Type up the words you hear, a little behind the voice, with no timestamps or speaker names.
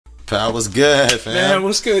Pal, what's good, fam? Man,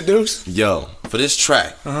 what's good, Deuce? Yo, for this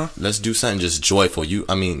track, let's do something just joyful. You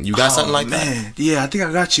got something like that? Yeah, I think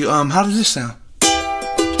I got you. How does this sound?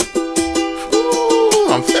 Ooh,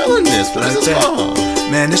 I'm feeling this. What is this called?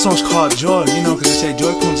 Man, this song's called Joy, you know, because they say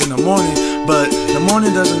joy comes in the morning, but the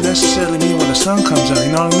morning doesn't necessarily mean when the sun comes out,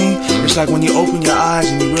 you know what I mean? It's like when you open your eyes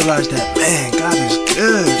and you realize that, man, God is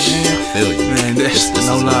good, man. I feel you. Man, this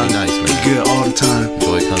no is lie. really nice, man. He's good all the time.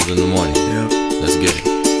 Joy comes in the morning. Yep. Let's get it.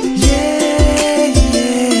 Yeah,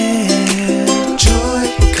 yeah. Joy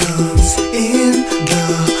comes in the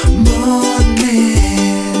morning.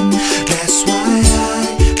 That's why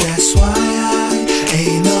I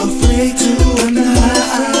ain't afraid to open my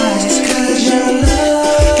eyes. 'Cause your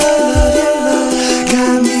love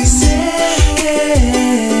got me saying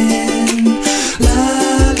la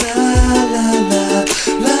la la la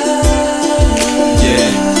la.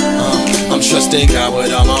 Yeah, I'm trusting God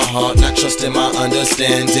with all my heart, not trusting my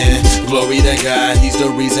understanding. Glory to God, He's the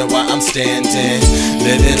reason why I'm standing.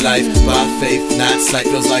 Living life by faith, not sight.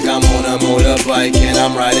 Feels like I'm on a motorbike and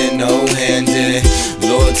I'm riding no-handed.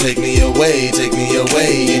 Lord, take me away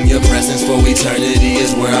in your presence for eternity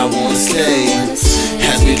is where I wanna stay.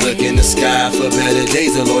 As we look in the sky for better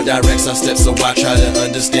days, the Lord directs our steps, so I try to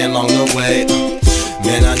understand along the way.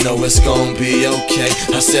 Man, I know it's gonna be okay.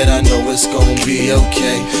 I said I know it's gonna be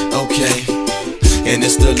okay, okay. And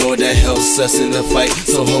it's the Lord that helps us in the fight.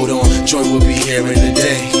 So hold on, joy will be here in the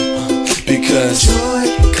day. Because joy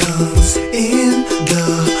comes in the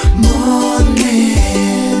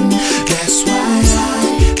morning. That's why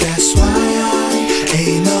I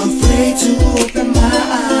ain't afraid to open my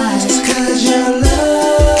eyes. 'Cause your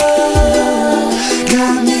love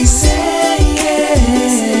got me saying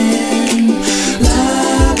la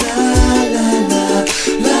la la la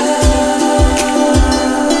la.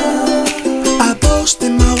 I boast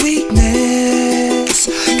in my weakness,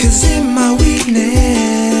 'cause in my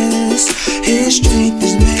weakness His strength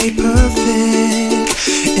is made perfect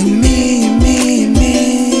in me, in me, in me.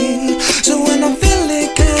 So when I'm feeling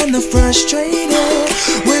kinda frustrated,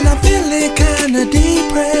 when I'm feeling kinda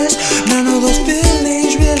depressed, none of those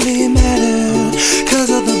feelings really matter, 'cause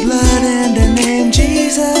of the blood and the name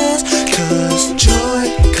Jesus. 'Cause joy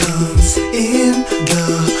comes in the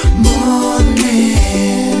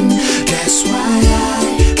morning. That's why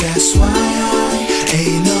I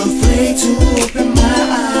ain't afraid to open my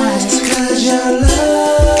eyes. 'Cause your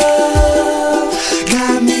love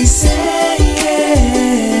got me saying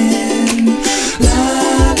la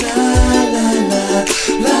la la la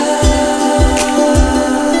la.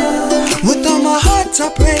 With all my heart I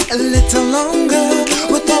pray a little longer.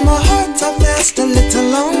 With all my heart I fast a little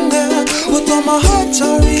longer. With all my heart I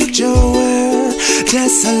read your word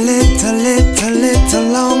just a little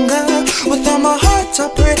longer. With all my heart I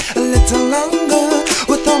pray a little longer.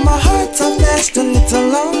 With all my heart I fast a little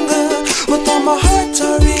longer. With all my heart I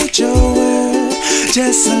read your word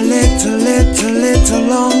just a little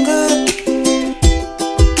longer.